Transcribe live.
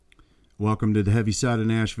Welcome to the heavy side of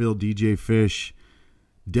Nashville. DJ Fish,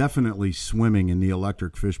 definitely swimming in the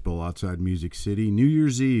electric fishbowl outside Music City. New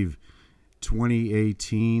Year's Eve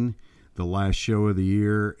 2018, the last show of the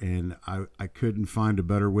year, and I couldn't find a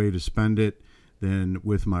better way to spend it than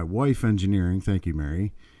with my wife engineering. Thank you,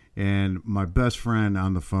 Mary. And my best friend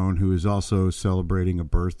on the phone, who is also celebrating a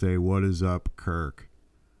birthday. What is up, Kirk?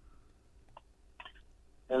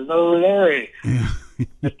 Hello, Larry.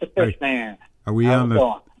 Mr. Fishman. Are we on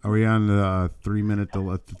the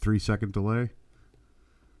 3 second delay?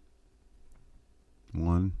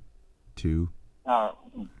 1, 2. I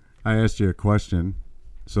asked you a question.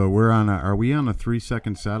 So are we on a 3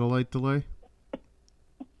 second satellite delay?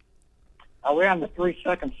 Are we on the 3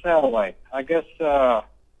 second satellite? I guess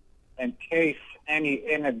in case any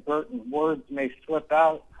inadvertent words may slip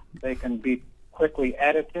out, they can be quickly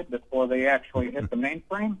edited before they actually hit the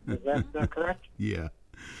mainframe. Is that correct? Yeah.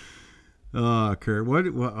 Kurt,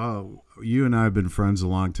 you and I have been friends a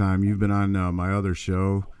long time. You've been on my other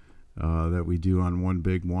show that we do on One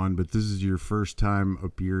Big One, but this is your first time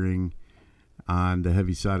appearing on the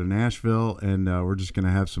heavy side of Nashville, and we're just going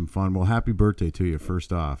to have some fun. Well, happy birthday to you,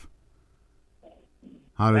 first off.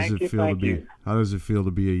 How does it feel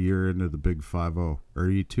to be a year into the Big 5-0? Or are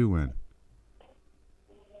you 2 in?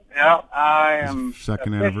 Yeah, I am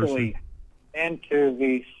second officially into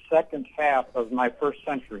the second half of my first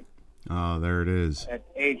century. Oh, there it is. At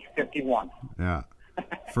age 51. Yeah.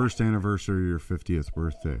 First anniversary of your 50th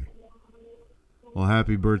birthday. Well,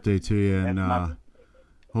 happy birthday to you, and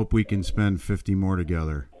hope we can spend 50 more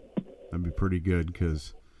together. That'd be pretty good,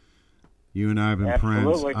 because you and I have been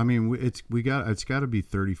friends. I mean, it's got to be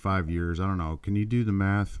 35 years. I don't know. Can you do the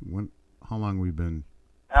math? How long we've been?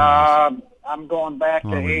 I'm going back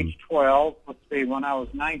to age 12. Let's see, when I was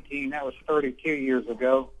 19, that was 32 years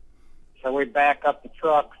ago. So we back up the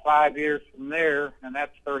truck 5 years from there, and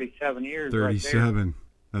that's 37 years. 37. Right there.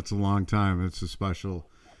 That's a long time. It's a special.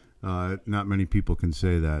 Not many people can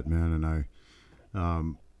say that, man.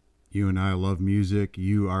 And you and I love music.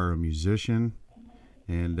 You are a musician,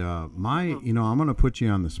 and I'm going to put you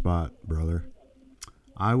on the spot, brother.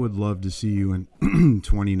 I would love to see you in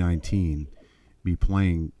 2019 be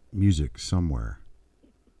playing music somewhere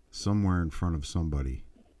in front of somebody.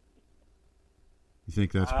 You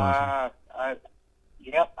think that's possible?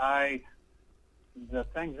 Yep. The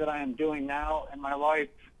things that I am doing now in my life,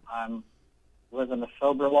 I'm living a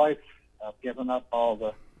sober life. I've given up all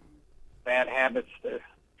the bad habits, the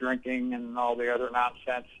drinking and all the other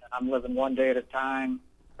nonsense. I'm living one day at a time.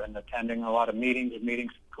 Been attending a lot of meeting some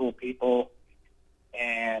cool people,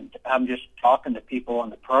 and I'm just talking to people on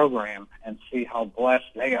the program and see how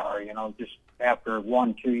blessed they are. Just after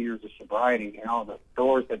 1-2 years of sobriety, the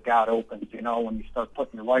doors that God opens, when you start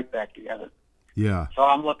putting your life back together. Yeah. So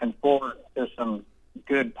I'm looking forward to some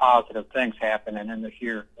good, positive things happening in this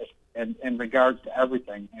year in regards to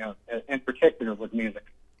everything, in particular with music.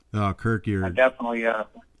 Kirk, I definitely...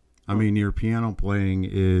 your piano playing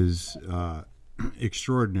is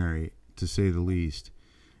extraordinary, to say the least.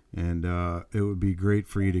 And it would be great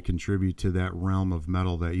for you to contribute to that realm of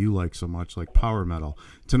metal that you like so much, like power metal.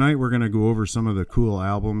 Tonight we're going to go over some of the cool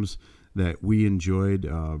albums that we enjoyed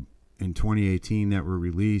in 2018 that were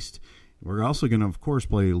released. We're also going to, of course,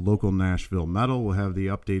 play local Nashville metal. We'll have the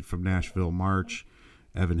update from Nashville March.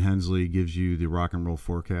 Evan Hensley gives you the rock and roll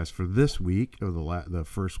forecast for this week, or the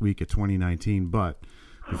first week of 2019. But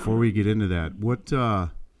before we get into that, what...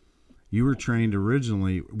 you were trained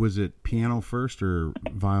originally, was it piano first or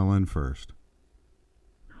violin first?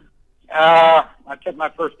 I took my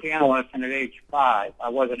first piano lesson at age 5. I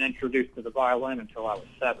wasn't introduced to the violin until I was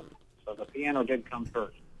 7. So the piano did come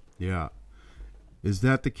first. Yeah. Is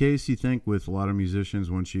that the case, you think, with a lot of musicians?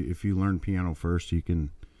 If you learn piano first, you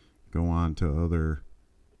can go on to other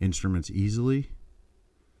instruments easily?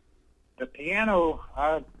 The piano,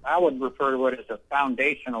 I would refer to it as a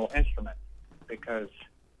foundational instrument, because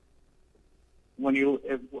when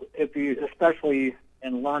if you, especially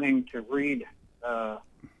in learning to read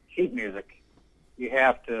sheet music, you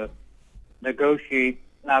have to negotiate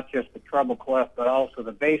not just the treble clef, but also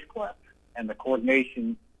the bass clef and the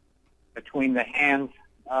coordination between the hands.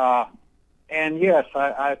 And yes,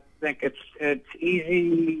 I think it's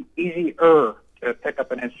easier to pick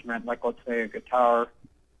up an instrument, like let's say a guitar,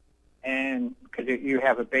 and because you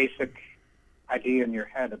have a basic idea in your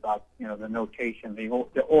head about the notation, the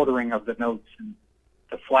ordering of the notes and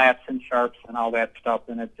the flats and sharps and all that stuff,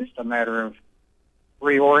 and it's just a matter of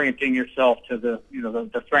reorienting yourself to the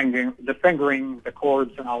fingering, the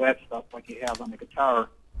chords and all that stuff like you have on the guitar.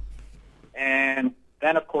 And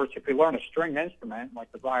then, of course, if you learn a stringed instrument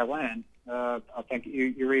like the violin, I think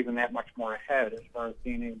you're even that much more ahead as far as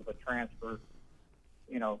being able to transfer,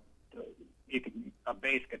 you know, a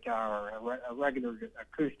bass guitar or a regular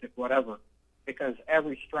acoustic, whatever, because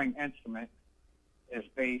every string instrument is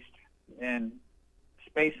based in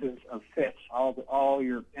spaces of fifths. All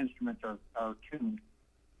your instruments are tuned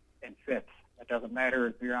in fifths. It doesn't matter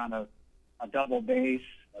if you're on a double bass,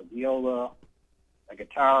 a viola, a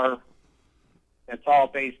guitar. It's all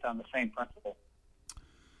based on the same principle.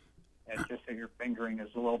 It's just that your fingering is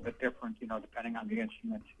a little bit different, you know, depending on the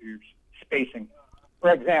instrument. Your spacing.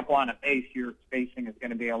 For example, on a bass, your spacing is going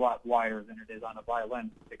to be a lot wider than it is on a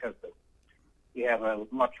violin because you have a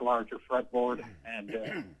much larger fretboard,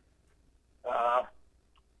 and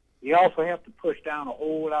you also have to push down a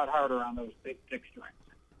whole lot harder on those big thick strings.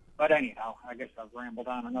 But anyhow, I guess I've rambled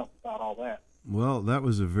on enough about all that. Well, that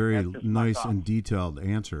was a very nice and detailed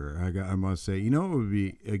answer. I must say, you know,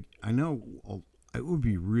 it would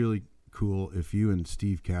be really cool if you and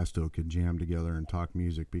Steve Casto could jam together and talk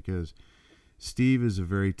music, because Steve is a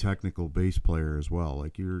very technical bass player as well.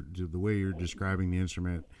 Like the way you're describing the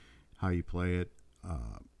instrument, how you play it,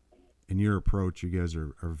 and your approach, you guys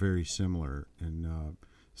are very similar. And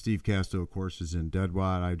Steve Casto, of course, is in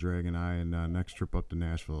Deadwatt, iDragon Eye, and next trip up to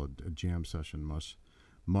Nashville, a jam session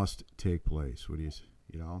must take place. What do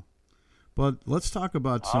you know? But let's talk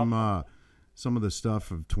about some of the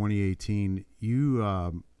stuff of 2018.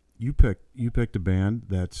 You picked a band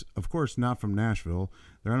that's, of course, not from Nashville.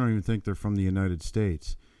 I don't even think they're from the United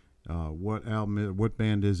States. What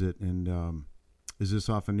band is it? And is this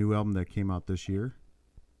off a new album that came out this year?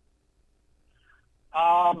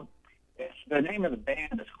 The name of the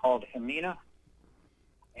band is called Hemina,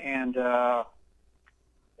 and I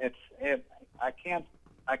can't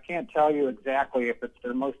tell you exactly if it's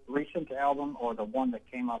their most recent album or the one that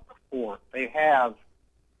came out before. They have,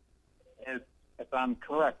 if I'm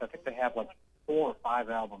correct, I think they have like 4 or 5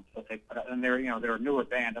 albums that they put out, and they're a newer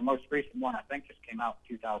band. The most recent one I think just came out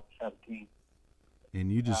in 2017.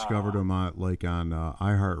 And you discovered them on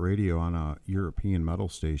iHeartRadio on a European metal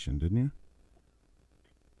station, didn't you?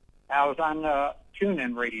 I was on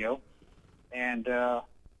TuneIn Radio, and I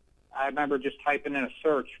remember just typing in a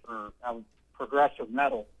search for progressive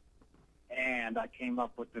metal, and I came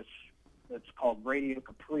up with this. It's called Radio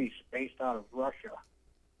Caprice, based out of Russia.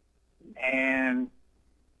 And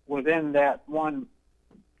within that one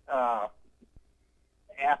app,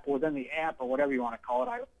 within the app or whatever you want to call it,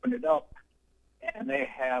 I opened it up, and they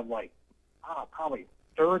have like probably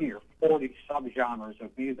 30 or 40 subgenres of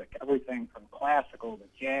music, everything from classical to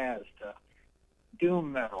jazz to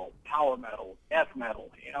doom metal, power metal, death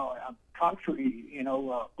metal, country,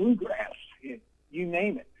 bluegrass, you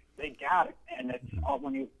name it, they got it. And it's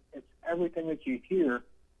it's everything that you hear.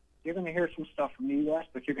 You're going to hear some stuff from the U.S.,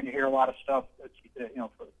 but you're going to hear a lot of stuff that's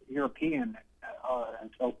for European and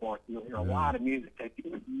so forth. You'll hear a lot of music that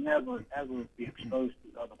you would never ever be exposed to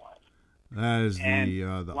otherwise. That is the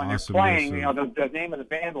when awesomeness. They're playing, the name of the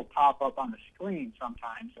band will pop up on the screen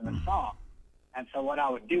sometimes in the song. And so what I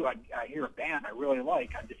would do, I hear a band I really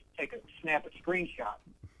like, I just snap a screenshot,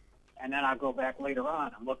 and then I'll go back later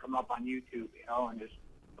on and look them up on YouTube, and just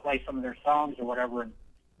play some of their songs or whatever. And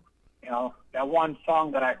that one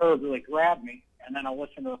song that I heard really grabbed me, and then I'll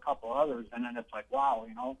listen to a couple others, and then it's like, wow,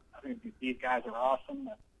 I think these guys are awesome.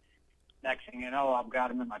 Next thing you know, I've got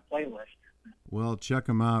them in my playlist. Well, check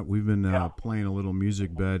them out. We've been playing a little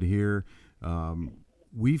music bed here.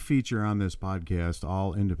 We feature on this podcast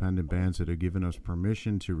all independent bands that have given us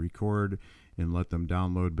permission to record and let them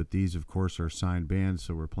download, but these, of course, are signed bands,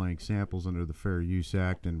 so we're playing samples under the Fair Use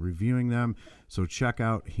Act and reviewing them. So check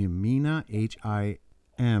out Hemina,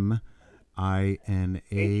 Himina.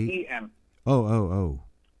 H-E-M. Oh.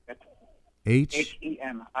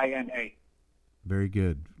 H-E-M-I-N-A. Very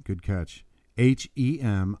good. Good catch.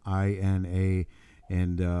 Hemina,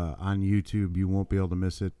 and on YouTube you won't be able to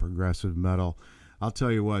miss it. Progressive metal. I'll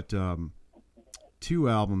tell you what, 2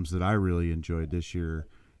 albums that I really enjoyed this year.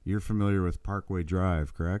 You're familiar with Parkway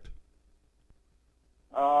Drive, correct?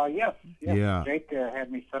 Yes. Yeah. Jake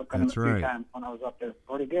had me soaking them a few times when I was up there.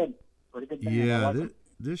 Pretty good band. Yeah,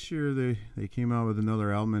 this year they came out with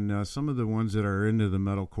another album, and some of the ones that are into the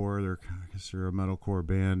metalcore, they're a metalcore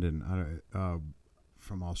band, and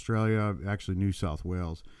from Australia, actually New South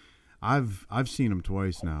Wales. I've seen them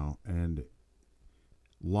twice now, and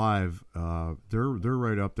live, they're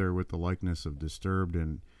right up there with the likeness of Disturbed,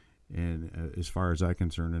 and as far as I'm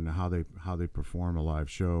concerned, and how they perform a live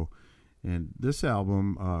show. And this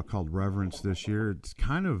album called Reverence this year, it's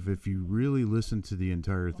kind of, if you really listen to the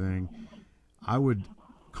entire thing, I would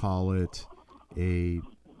call it a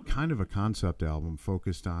kind of a concept album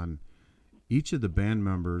focused on each of the band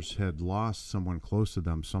members had lost someone close to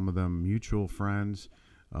them, some of them mutual friends,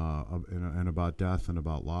 and about death and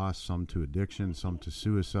about loss, some to addiction, some to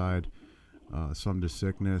suicide, some to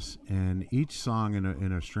sickness. And each song,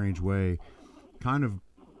 in a strange way, kind of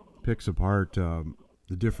picks apart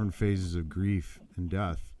the different phases of grief and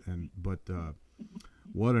death. But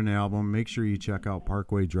what an album. Make sure you check out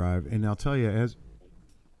Parkway Drive. And I'll tell you,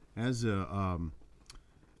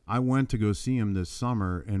 I went to go see him this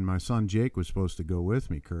summer, and my son Jake was supposed to go with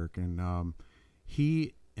me, Kirk, and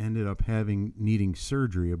he ended up needing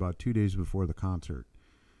surgery about 2 days before the concert.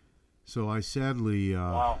 So I sadly,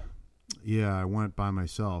 Wow. yeah, I went by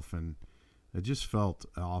myself, and it just felt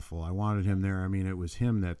awful. I wanted him there. I mean, it was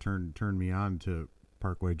him that turned me on to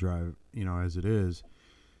Parkway Drive, as it is.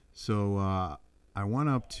 So I went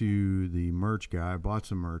up to the merch guy, bought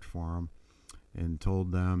some merch for him, and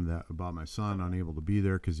told them that about my son unable to be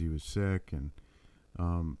there because he was sick, and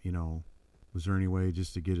was there any way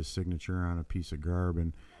just to get his signature on a piece of garb?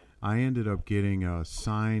 And I ended up getting a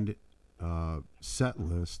signed set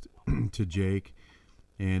list to Jake,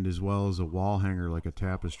 and as well as a wall hanger, like a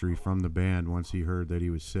tapestry from the band once he heard that he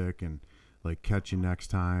was sick, and like Catch You Next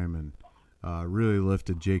Time, and really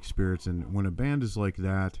lifted Jake's spirits. And when a band is like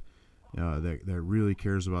that, that really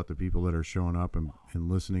cares about the people that are showing up and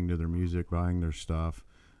listening to their music, buying their stuff,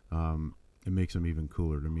 it makes them even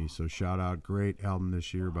cooler to me. So shout out, great album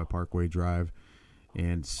this year by Parkway Drive.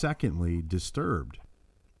 And secondly, Disturbed.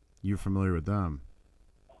 You're familiar with them?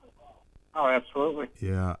 Oh, absolutely.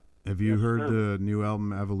 Yeah. Have you heard the new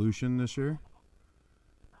album Evolution this year?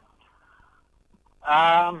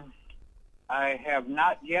 I have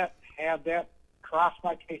not yet had that cross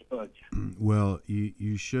my taste buds. Well,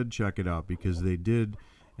 you should check it out, because they did,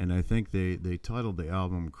 and I think they titled the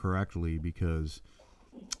album correctly, because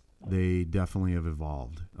they definitely have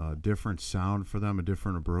evolved. A different sound for them, a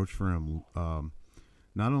different approach for them,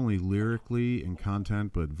 not only lyrically and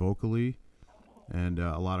content, but vocally. And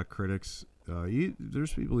a lot of critics,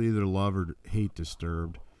 there's people either love or hate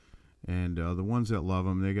Disturbed. And the ones that love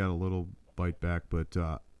them, they got a little bite back, but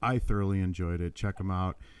I thoroughly enjoyed it. Check them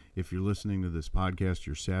out. If you're listening to this podcast,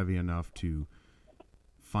 you're savvy enough to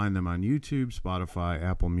find them on YouTube, Spotify,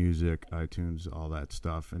 Apple Music, iTunes, all that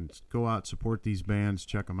stuff. And go out, support these bands,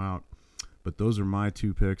 check them out. But those are my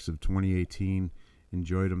two picks of 2018.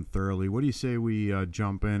 Enjoyed them thoroughly. What do you say we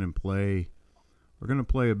jump in and play? We're going to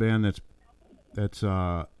play a band that's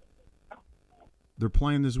they're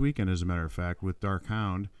playing this weekend, as a matter of fact, with Dark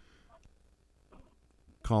Hound,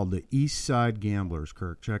 called the East Side Gamblers.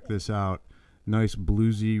 Kirk, check this out. Nice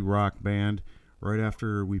bluesy rock band. Right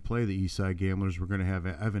after we play the East Side Gamblers, we're going to have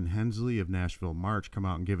Evan Hensley of Nashville March come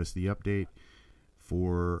out and give us the update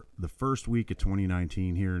for the first week of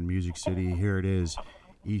 2019 here in Music City. Here it is,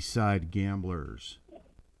 East Side Gamblers,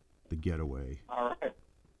 The Getaway. All right.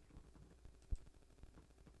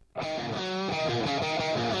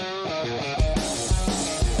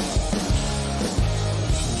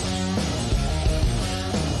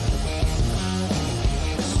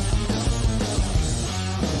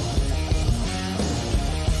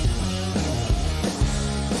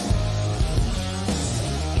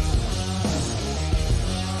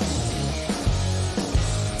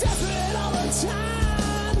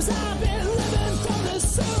 Times I've been living from the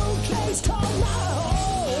suitcase called my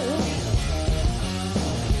home.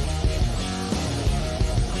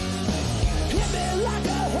 Hit me like a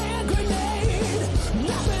hand grenade.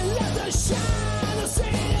 Nothing left to shine. The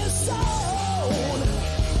scene is sown.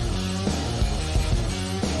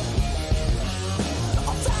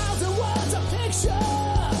 1,000 words of picture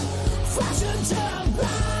flash into my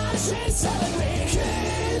mind. She's telling me,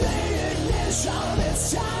 key the ignition.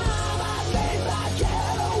 It's time.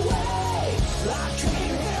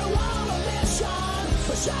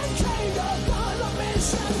 She came to burn the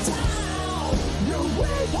mission down. You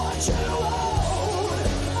reap what you own.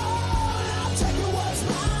 Oh, and I'll take it what's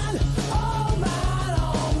mine. All mine,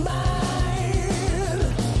 all mine.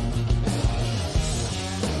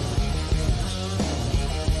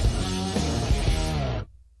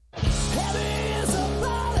 Heavy is the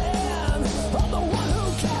burden of the one who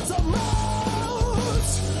cares the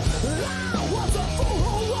most. I was a fool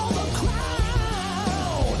who wore the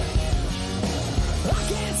crown. I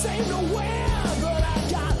can't seem to win, but I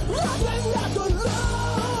got nothing left to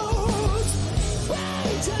lose.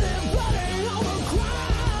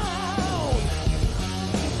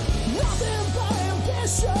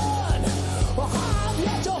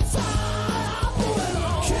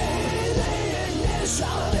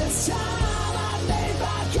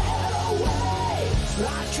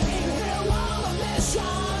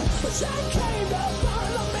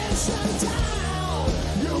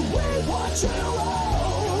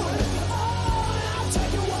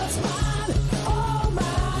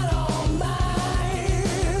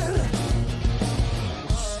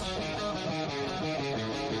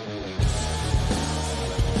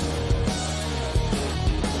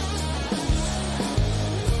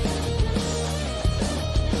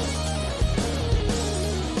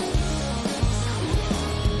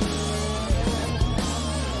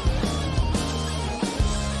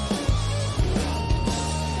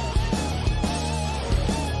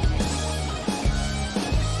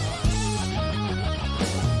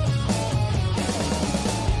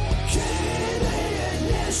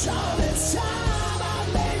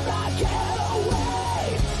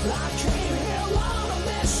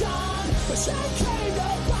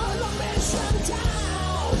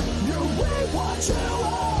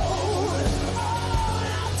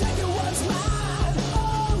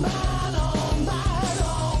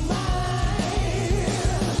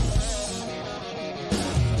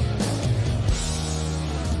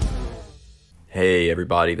 Hey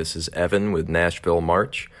everybody, this is Evan with Nashville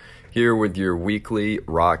March, here with your weekly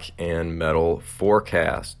rock and metal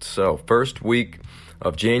forecast. So, first week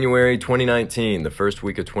of January 2019, the first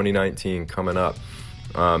week of 2019 coming up.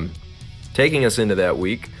 Taking us into that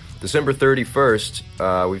week, December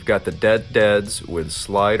 31st, we've got the Dead Deads with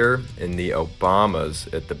Slider and the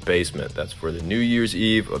Obamas at the Basement. That's for the New Year's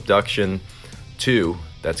Eve Abduction 2.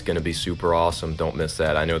 That's going to be super awesome. Don't miss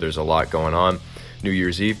that. I know there's a lot going on New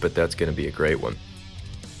Year's Eve, but that's going to be a great one.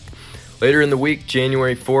 Later in the week,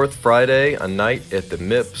 January 4th, Friday, a night at the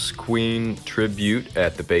Mips Queen Tribute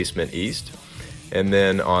at the Basement East. And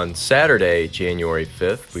then on Saturday, January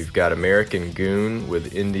 5th, we've got American Goon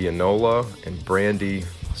with Indianola and Brandy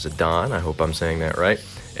Zidane, I hope I'm saying that right,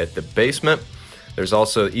 at the Basement. There's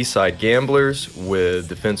also Eastside Gamblers with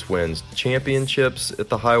Defense Wins Championships at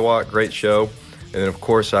the Highwalk. Great show. And then, of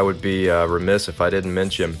course, I would be remiss if I didn't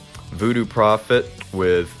mention Voodoo Prophet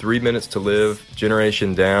with 3 Minutes to Live,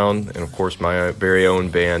 Generation Down, and, of course, my very own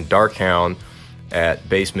band, Darkhound, at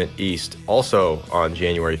Basement East, also on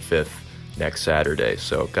January 5th, next Saturday.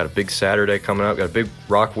 So, got a big Saturday coming up, got a big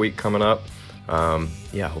rock week coming up. I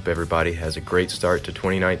hope everybody has a great start to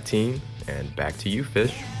 2019, and back to you,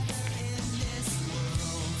 Fish.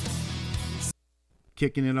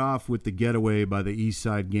 Kicking it off with The Getaway by the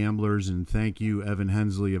Eastside Gamblers, and thank you, Evan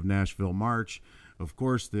Hensley of Nashville March. Of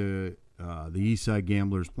course, the Eastside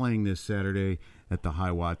Gamblers playing this Saturday at the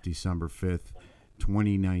High Watt, December 5th,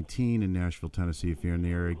 2019 in Nashville, Tennessee. If you're in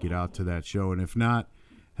the area, get out to that show. And if not,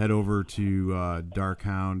 head over to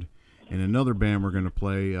Darkhound and another band we're going to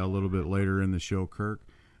play a little bit later in the show, Kirk,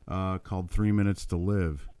 called 3 Minutes to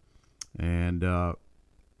Live. And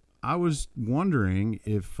I was wondering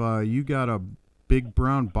if you got a big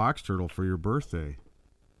brown box turtle for your birthday.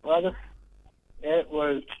 Brother, it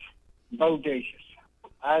was bodacious.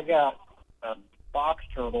 I got a box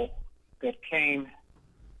turtle that came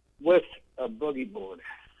with a boogie board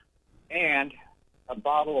and a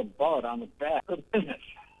bottle of Bud on the back. For business.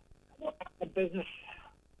 What kind of business?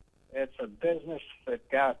 It's a business that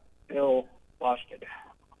got Bill busted.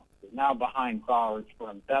 He's now behind bars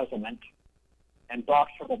for embezzlement and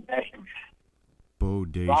box turtle bashing.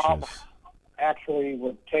 Bodacious. Bob actually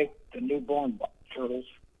would take the newborn box turtles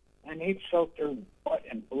and he'd soak their butt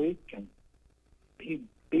in bleach and he'd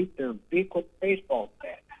beat their beak with a baseball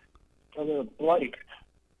bat till they're bloody.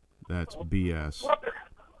 That's BS.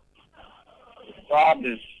 Bob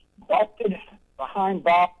is busted. Behind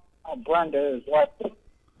Bob, Brenda is left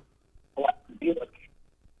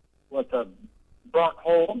with a burnt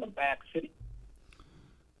hole in the back seat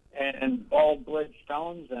and bald blade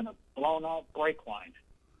stones and a blown out brake line.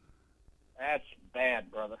 That's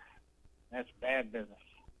bad, brother. That's bad business.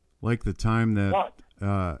 Like the time that,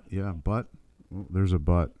 but there's a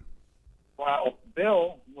but. While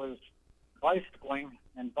Bill was bicycling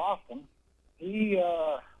in Boston, he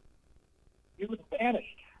was banished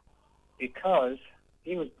because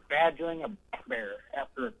he was badgering a bear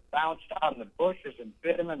after it bounced out of the bushes and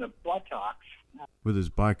bit him in the buttocks. With his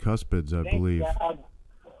bicuspids, I believe. God,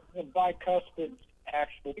 the bicuspids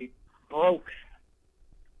actually broke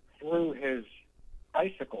through his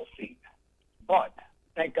bicycle seat. But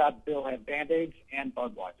thank God Bill had Band-Aids and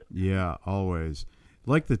Budweiser. Yeah, always.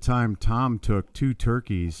 Like the time Tom took 2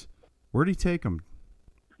 turkeys. Where'd he take them?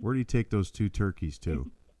 Where'd he take those 2 turkeys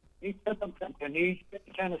to? He took them from Tennessee,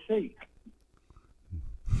 Tennessee,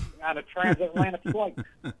 on a transatlantic flight.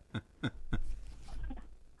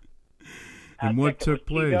 And what took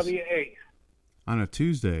place? TWA. On a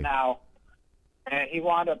Tuesday. Now, and he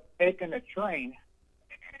wound up taking a train,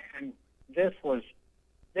 and this is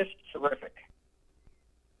terrific.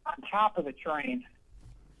 On top of the train,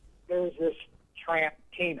 there's this tramp,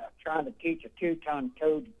 Tina, trying to teach a 2-ton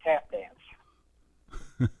toad to tap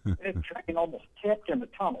dance. This train almost tipped in the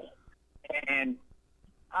tunnel. And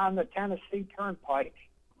on the Tennessee Turnpike,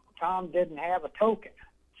 Tom didn't have a token.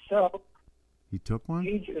 So he took one?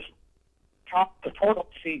 He just topped the toilet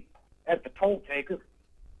seat at the toll taker,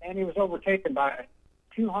 and he was overtaken by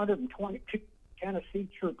 222 Tennessee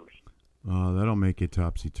troopers. Oh, that'll make it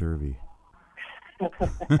topsy-turvy.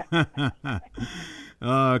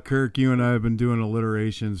 Kirk, you and I have been doing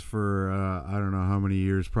alliterations for I don't know how many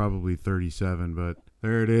years, probably 37, but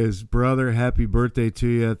there it is. Brother, happy birthday to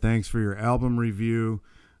you. Thanks for your album review.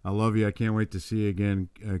 I love you. I can't wait to see you again.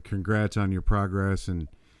 Congrats on your progress and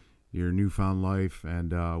your newfound life,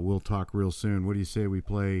 and we'll talk real soon. What do you say we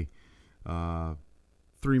play 3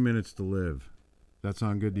 Minutes to Live? That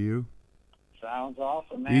sound good to you? Sounds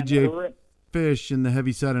awesome, man. EJ Fish in the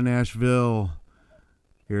heavy side of Nashville.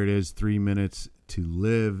 Here it is, 3 Minutes to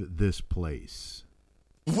Live This Place.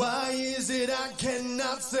 Why is it I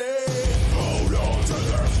cannot say? Hold on.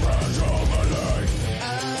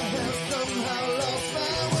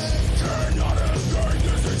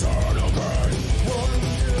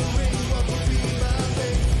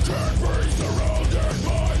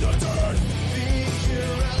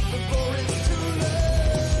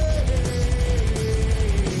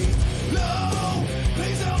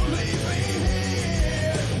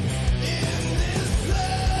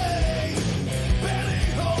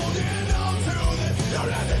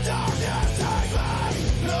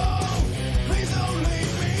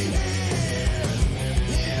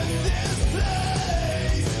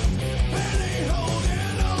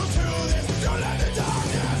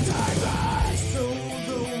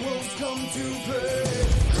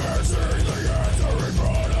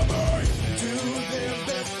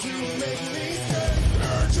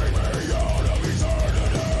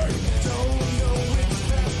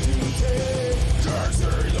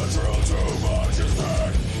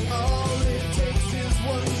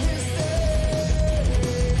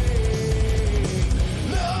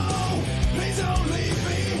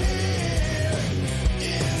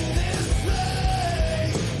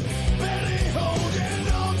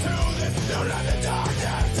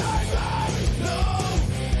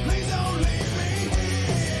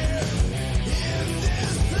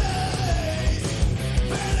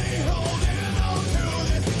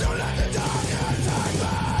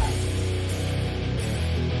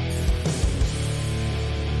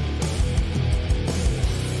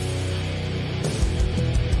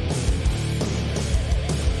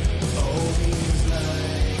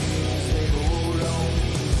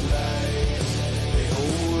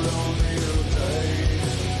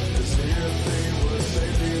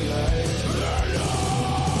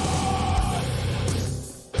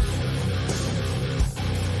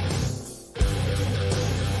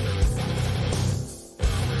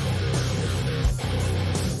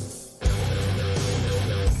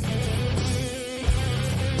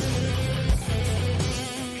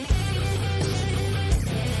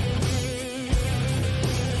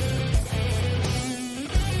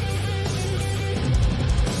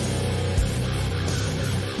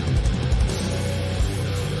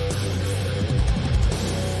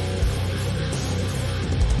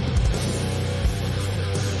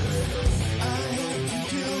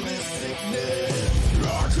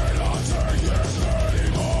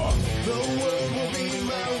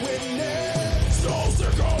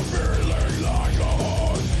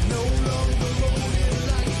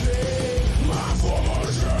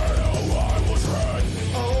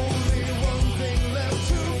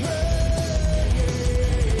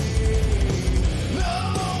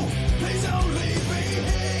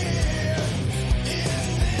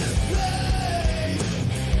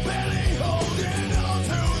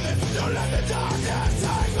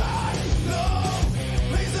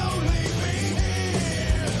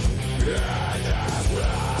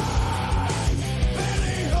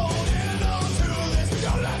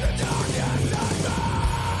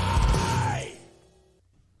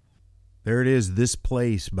 There it is, This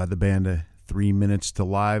Place by the band 3 Minutes to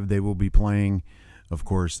Live. They will be playing, of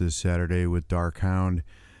course, this Saturday with Dark Hound.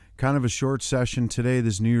 Kind of a short session today,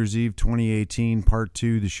 this New Year's Eve 2018, part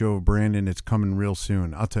 2, the show of Brandon. It's coming real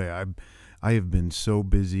soon. I'll tell you, I have been so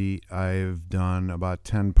busy. I have done about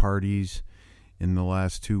 10 parties in the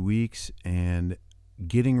last 2 weeks and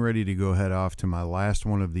getting ready to go head off to my last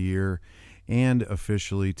one of the year and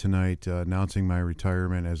officially tonight announcing my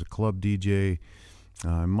retirement as a club DJ.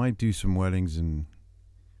 I might do some weddings and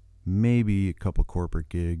maybe a couple corporate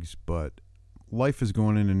gigs, but life is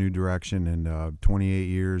going in a new direction, and 28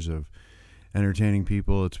 years of entertaining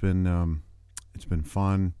people. It's been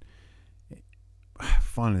fun.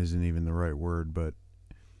 Fun isn't even the right word, but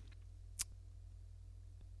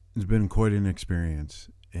it's been quite an experience,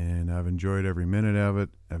 and I've enjoyed every minute of it.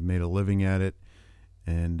 I've made a living at it,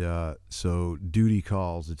 and so duty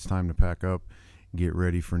calls. It's time to pack up, get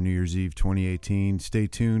ready for New Year's Eve 2018. Stay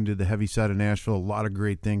tuned to the heavy side of Nashville. A lot of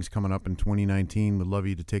great things coming up in 2019. Would love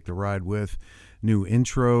you to take the ride with. New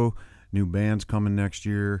intro, new bands coming next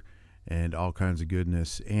year, and all kinds of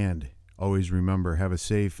goodness. And always remember, have a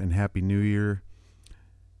safe and happy New Year.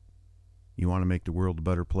 You want to make the world a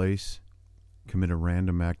better place? Commit a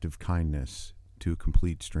random act of kindness to a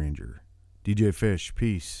complete stranger. DJ Fish,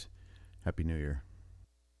 peace. Happy New Year.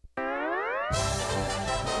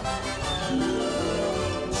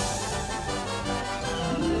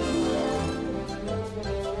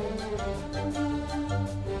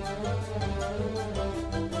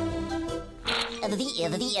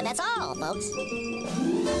 That's all, folks.